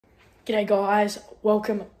G'day guys,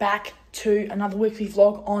 welcome back to another weekly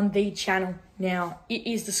vlog on the channel. Now, it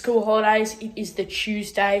is the school holidays, it is the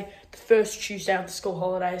Tuesday, the first Tuesday of the school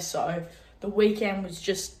holidays, so the weekend was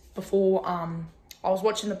just before, I was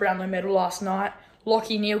watching the Brownlow medal last night.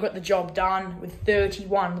 Lachie Neale got the job done with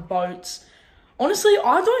 31 votes. Honestly,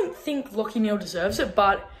 I don't think Lachie Neale deserves it,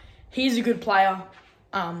 but he's a good player.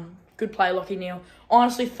 Good player, Lachie Neale.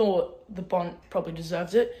 Honestly thought the Bont probably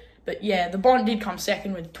deserves it. But yeah, the Bont did come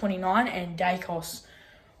second with 29 and Dacos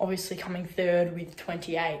obviously coming third with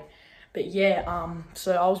 28. But yeah,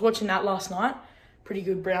 so I was watching that last night. Pretty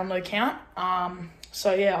good Brownlow count.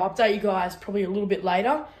 So yeah, I'll update you guys probably a little bit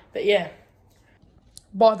later. But yeah.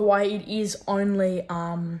 By the way, it is only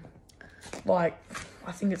I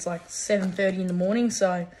think it's like 7:30 in the morning,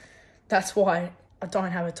 so that's why I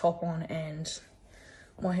don't have a top on and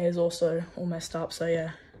my hair's also all messed up, so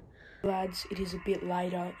yeah. Lads, it is a bit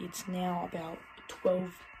later. It's now about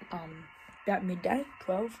 12, about midday,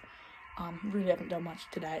 12. Really haven't done much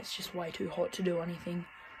today. It's just way too hot to do anything.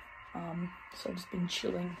 So I've just been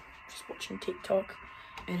chilling, just watching TikTok,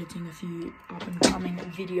 editing a few up-and-coming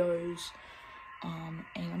videos, and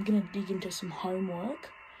I'm going to dig into some homework,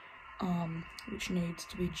 which needs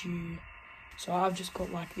to be due. So I've just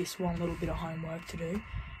got like this one little bit of homework to do,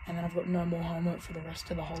 and then I've got no more homework for the rest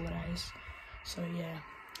of the holidays. So yeah.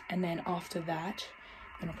 And then after that,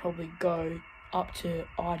 I'm going to probably go up to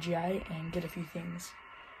RJ and get a few things.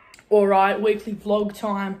 Alright, weekly vlog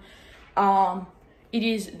time. It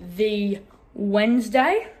is the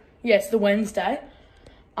Wednesday. Yes, the Wednesday.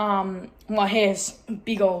 My hair's a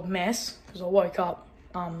big old mess because I woke up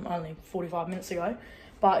only 45 minutes ago.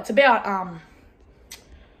 But it's about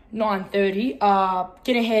 9:30.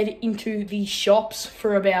 Gonna head into the shops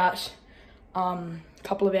for about a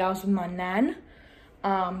couple of hours with my nan.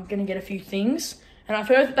 Gonna get a few things, and I've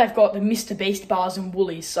heard that they've got the Mr. Beast bars and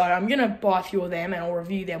Woolies, so I'm gonna buy a few of them and I'll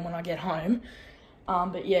review them when I get home.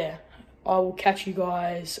 But yeah, I will catch you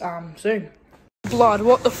guys soon. Blood,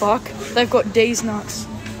 what the fuck? They've got D's nuts.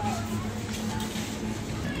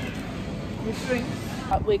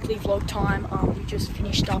 Weekly vlog time. We just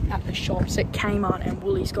finished up at the shops at Kmart and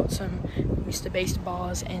Woolies, got some Mr. Beast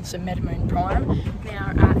bars and some Metamoon Prime. Now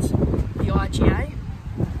at the IGA,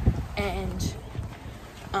 and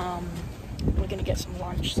we're gonna get some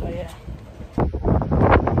lunch, so yeah.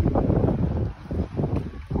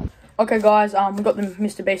 Okay guys, we got the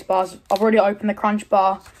Mr. Beast bars. I've already opened the Crunch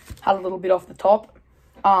bar, had a little bit off the top.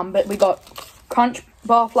 But we got Crunch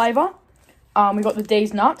bar flavour, we got the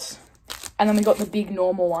D's nuts, and then we got the big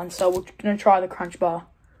normal one, so we're gonna try the Crunch bar.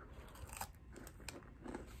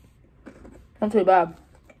 Not too bad.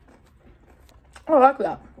 I like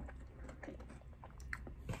that.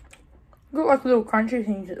 Got like little crunchy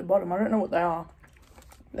things at the bottom. I don't know what they are.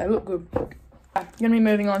 They look good. I'm gonna be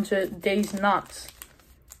moving on to these nuts.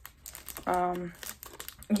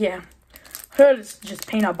 Yeah. Heard it's just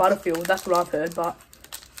peanut butter filled. That's what I've heard, but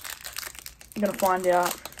I'm gonna find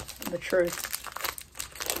out the truth.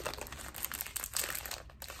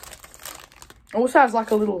 It also has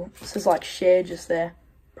like a little, it says like share just there.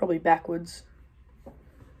 Probably backwards.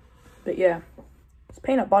 But yeah. It's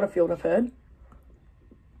peanut butter filled, I've heard.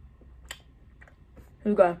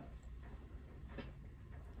 Here we go.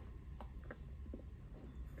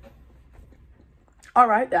 I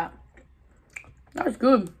rate that. That's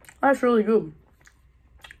good. That's really good.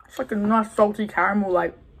 It's like a nice salty caramel,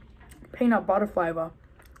 like peanut butter flavour.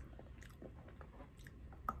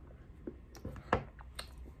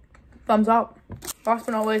 Thumbs up. Last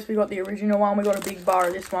but not least, we got the original one. We got a big bar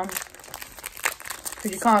of this one,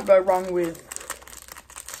 because you can't go wrong with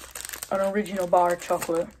an original bar of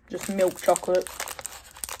chocolate. Just milk chocolate.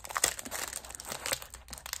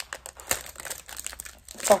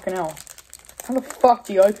 Fucking hell. How the fuck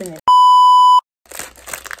do you open this?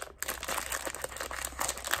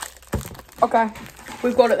 Okay,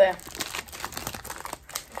 we've got it there.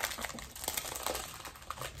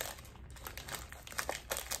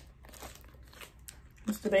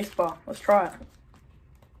 Mr. Beast bar. Let's try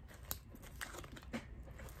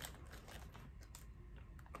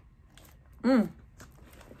it.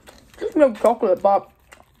 Just milk chocolate, but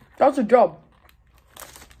does the job.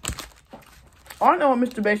 I don't know what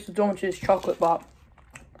Mr. Beast is doing to his chocolate, but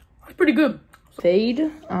it's pretty good.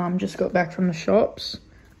 Feed, just got back from the shops.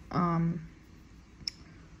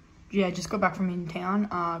 Yeah, just got back from in town.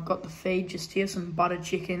 Got the feed just here, some buttered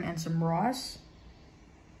chicken and some rice.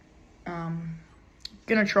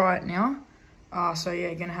 Gonna try it now. So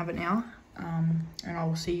yeah, gonna have it now. And I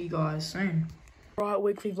will see you guys soon. Right,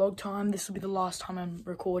 weekly vlog time. This will be the last time I'm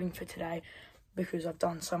recording for today because I've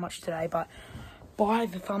done so much today, but by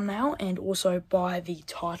the thumbnail and also by the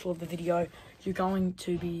title of the video, you're going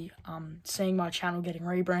to be seeing my channel getting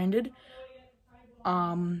rebranded.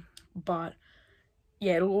 But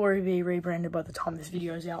yeah, it'll already be rebranded by the time this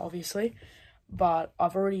video is out, obviously. But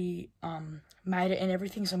I've already made it and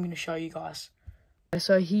everything, so I'm going to show you guys.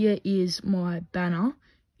 So here is my banner.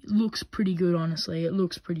 It looks pretty good, honestly. It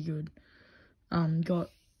looks pretty good.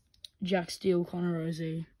 Got Jack Steele, Connor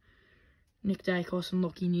Rosie, Nick Dacos and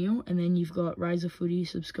Lockie Neal, and then you've got Razor Footy,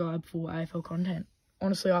 subscribe for AFL content.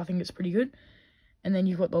 Honestly, I think it's pretty good. And then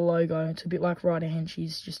you've got the logo. It's a bit like Ryder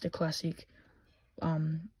Henshey's, just a classic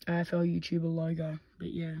AFL YouTuber logo.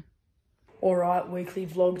 But yeah. Alright, weekly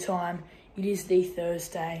vlog time. It is the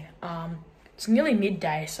Thursday. It's nearly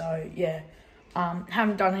midday, so yeah.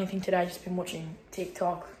 Haven't done anything today, just been watching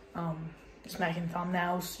TikTok, just making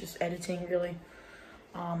thumbnails, just editing really.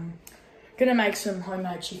 Gonna make some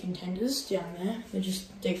homemade chicken tenders down there. They're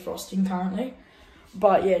just defrosting currently.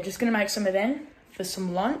 But yeah, just gonna make some of them for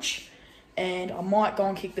some lunch. And I might go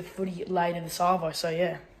and kick the footy later this arvo, so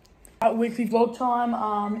yeah. Weekly vlog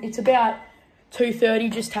time, it's about 2:30,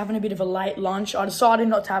 just having a bit of a late lunch. I decided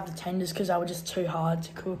not to have the tenders because they were just too hard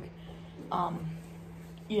to cook.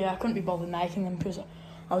 Yeah, I couldn't be bothered making them because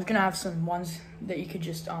I was gonna have some ones that you could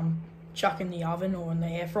just chuck in the oven or in the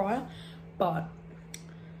air fryer, but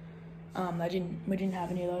we didn't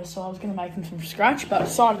have any of those, so I was gonna make them from scratch, but I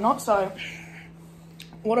decided not. So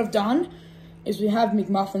what I've done is we have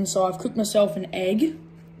McMuffins, so I've cooked myself an egg.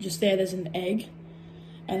 Just there's an egg,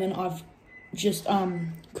 and then I've just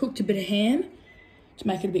cooked a bit of ham to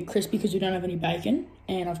make it a bit crispy because we don't have any bacon,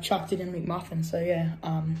 and I've chucked it in McMuffin. So yeah,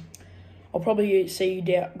 I'll probably see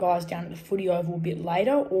you guys down at the footy oval a bit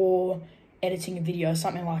later, or editing a video,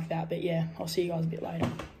 something like that. But yeah, I'll see you guys a bit later.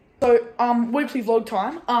 So weekly vlog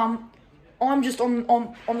time. I'm just on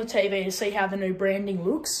the TV to see how the new branding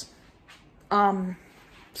looks.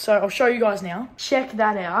 So I'll show you guys now. Check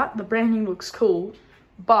that out. The branding looks cool,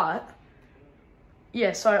 but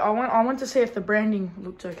yeah. So I went to see if the branding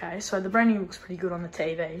looked okay. So the branding looks pretty good on the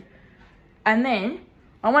TV, and then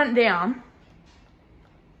I went down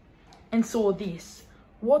and saw this.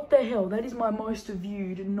 What the hell? That is my most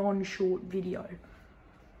viewed non-short video.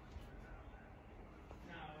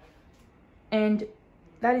 And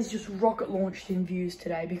that is just rocket launched in views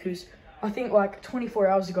today, because I think like 24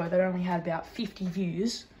 hours ago that only had about 50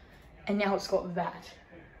 views, and now it's got that.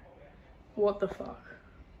 What the fuck?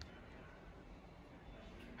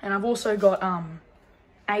 And I've also got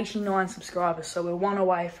 89 subscribers, so we're one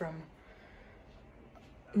away from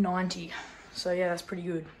 90. So yeah, that's pretty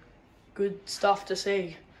good. Good stuff to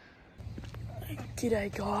see.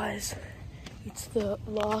 G'day guys, it's the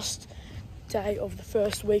last day of the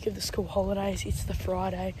first week of the school holidays. It's the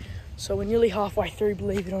Friday, so we're nearly halfway through,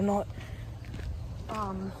 believe it or not.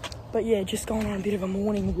 But yeah, just going on a bit of a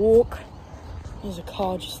morning walk. There's a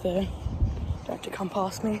car just there, don't have to come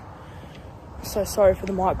past me. So sorry for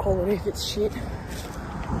the mic quality if it's shit.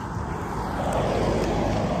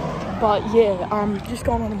 But yeah, just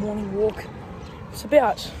going on a morning walk. It's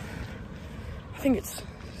about, I think it's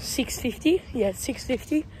 6:50. Yeah, it's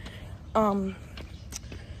 6:50.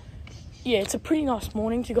 Yeah, it's a pretty nice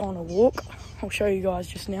morning to go on a walk. I'll show you guys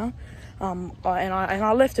just now.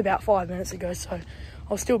 I left about 5 minutes ago, so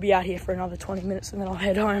I'll still be out here for another 20 minutes and then I'll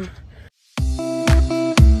head home.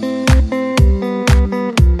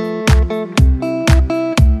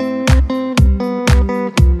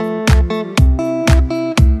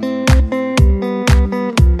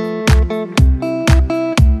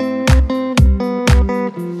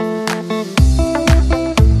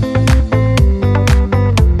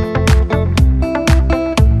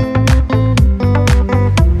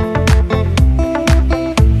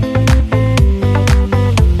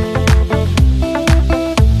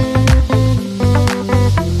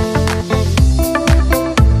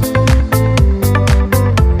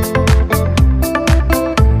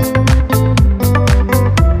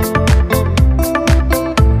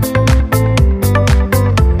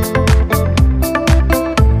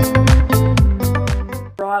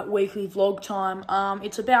 Weekly vlog time.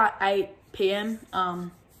 It's about 8 PM.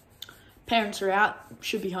 Parents are out,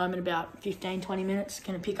 should be home in about 15-20 minutes.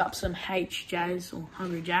 Gonna pick up some HJs or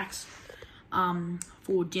Hungry Jacks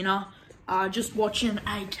for dinner. Just watching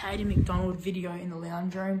a Katie McDonald video in the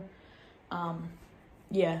lounge room.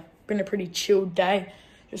 Yeah, been a pretty chilled day,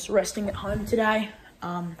 just resting at home today.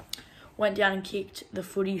 Went down and kicked the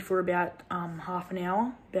footy for about half an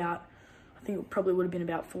hour. I think it probably would have been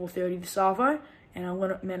about 4:30 this arvo. And I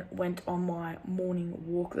went on my morning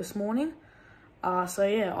walk this morning. So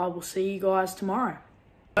yeah, I will see you guys tomorrow.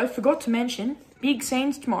 I forgot to mention, big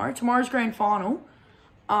scenes tomorrow. Tomorrow's grand final.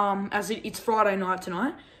 it's Friday night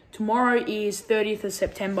tonight. Tomorrow is 30th of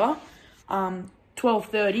September,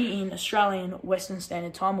 12:30 in Australian Western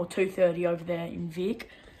Standard Time, or 2:30 over there in Vic.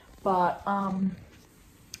 But,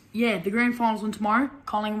 yeah, the grand finals on tomorrow,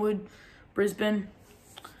 Collingwood, Brisbane.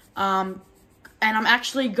 And I'm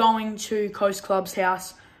actually going to Coast Club's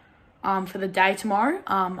house for the day tomorrow.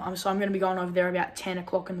 So I'm going to be going over there about 10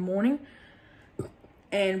 o'clock in the morning.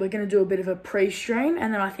 And we're going to do a bit of a pre-stream.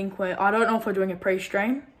 And then I think I don't know if we're doing a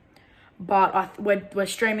pre-stream, but we're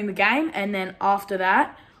streaming the game. And then after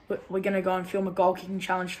that, we're going to go and film a goal kicking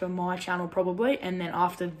challenge for my channel probably. And then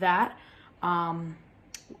after that, I'm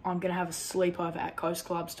going to have a sleepover at Coast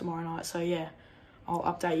Clubs tomorrow night. So yeah, I'll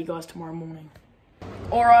update you guys tomorrow morning.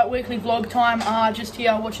 Alright, weekly vlog time. Just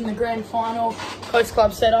here watching the grand final. Coast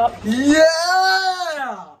Club set up. Yeah!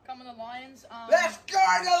 Come on the Lions. Let's go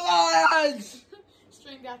the Lions!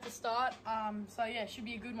 Stream about to start. So yeah, should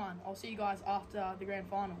be a good one. I'll see you guys after the grand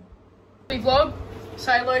final. Weekly vlog.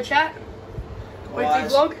 Say hello, chat. Weekly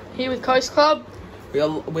vlog here with Coast Club.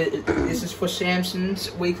 This is for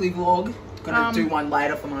Samson's weekly vlog. Gonna do one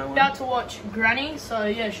later for my one. About to watch Granny, so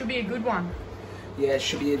yeah, should be a good one. Yeah, it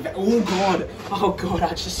should be. Oh god! I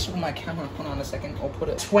just saw my camera. Hold on a second. I'll put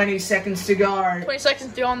it. 20 seconds to go. 20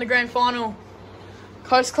 seconds to go on the grand final.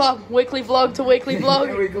 Coast Club, weekly vlog to weekly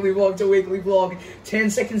vlog. Weekly vlog to weekly vlog. 10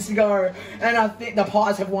 seconds to go, and I think the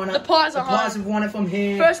Pies have won it. The Pies have won it from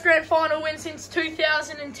here. First grand final win since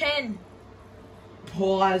 2010.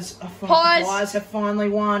 Pies have finally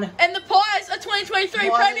won. And the Pies are 2023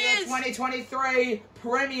 premiers. 2023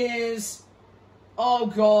 premiers. Oh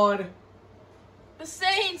god. The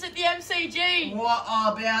scenes at the MCG. What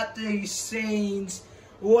about these scenes?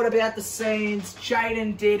 What about the scenes?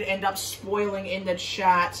 Jaden did end up spoiling in the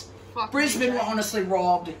chat. Fuck Brisbane were honestly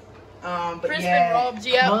robbed. But Brisbane yeah, robbed,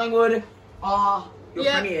 yeah. Collingwood are your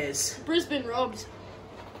premiers. Brisbane robbed.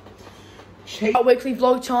 Our weekly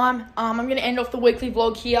vlog time. I'm going to end off the weekly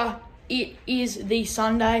vlog here. It is the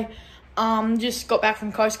Sunday. Just got back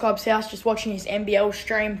from Coast Club's house, just watching his NBL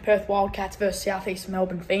stream, Perth Wildcats versus Southeast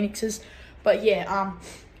Melbourne Phoenixes. But yeah,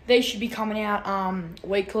 these should be coming out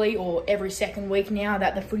weekly or every second week now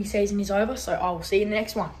that the footy season is over. So I will see you in the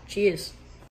next one. Cheers.